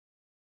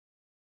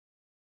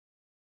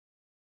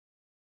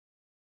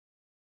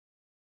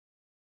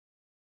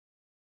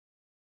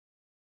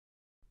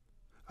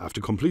After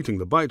completing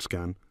the bite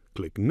scan,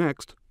 click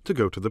Next to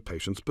go to the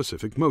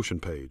patient-specific motion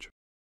page.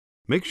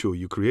 Make sure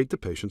you create the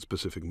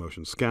patient-specific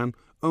motion scan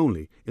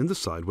only in the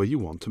side where you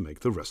want to make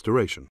the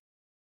restoration.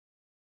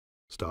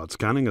 Start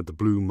scanning at the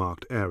blue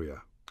marked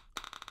area.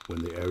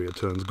 When the area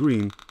turns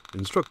green,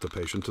 instruct the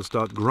patient to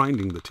start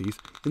grinding the teeth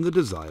in the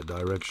desired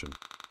direction.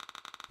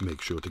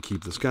 Make sure to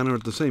keep the scanner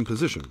at the same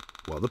position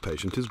while the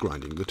patient is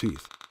grinding the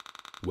teeth.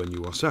 When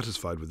you are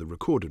satisfied with the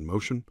recorded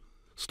motion,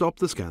 stop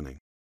the scanning.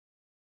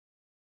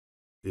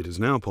 It is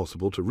now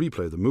possible to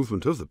replay the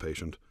movement of the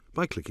patient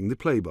by clicking the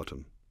play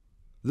button.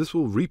 This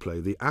will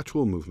replay the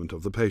actual movement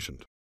of the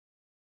patient.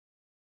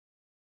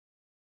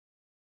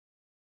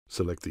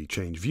 Select the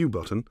Change View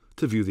button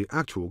to view the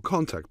actual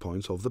contact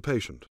points of the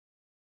patient.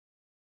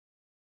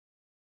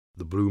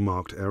 The blue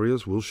marked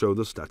areas will show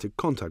the static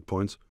contact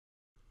points,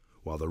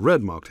 while the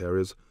red marked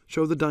areas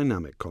show the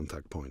dynamic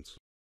contact points.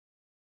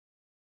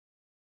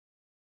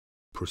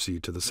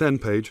 Proceed to the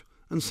Send page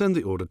and send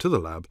the order to the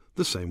lab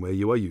the same way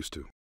you are used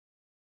to.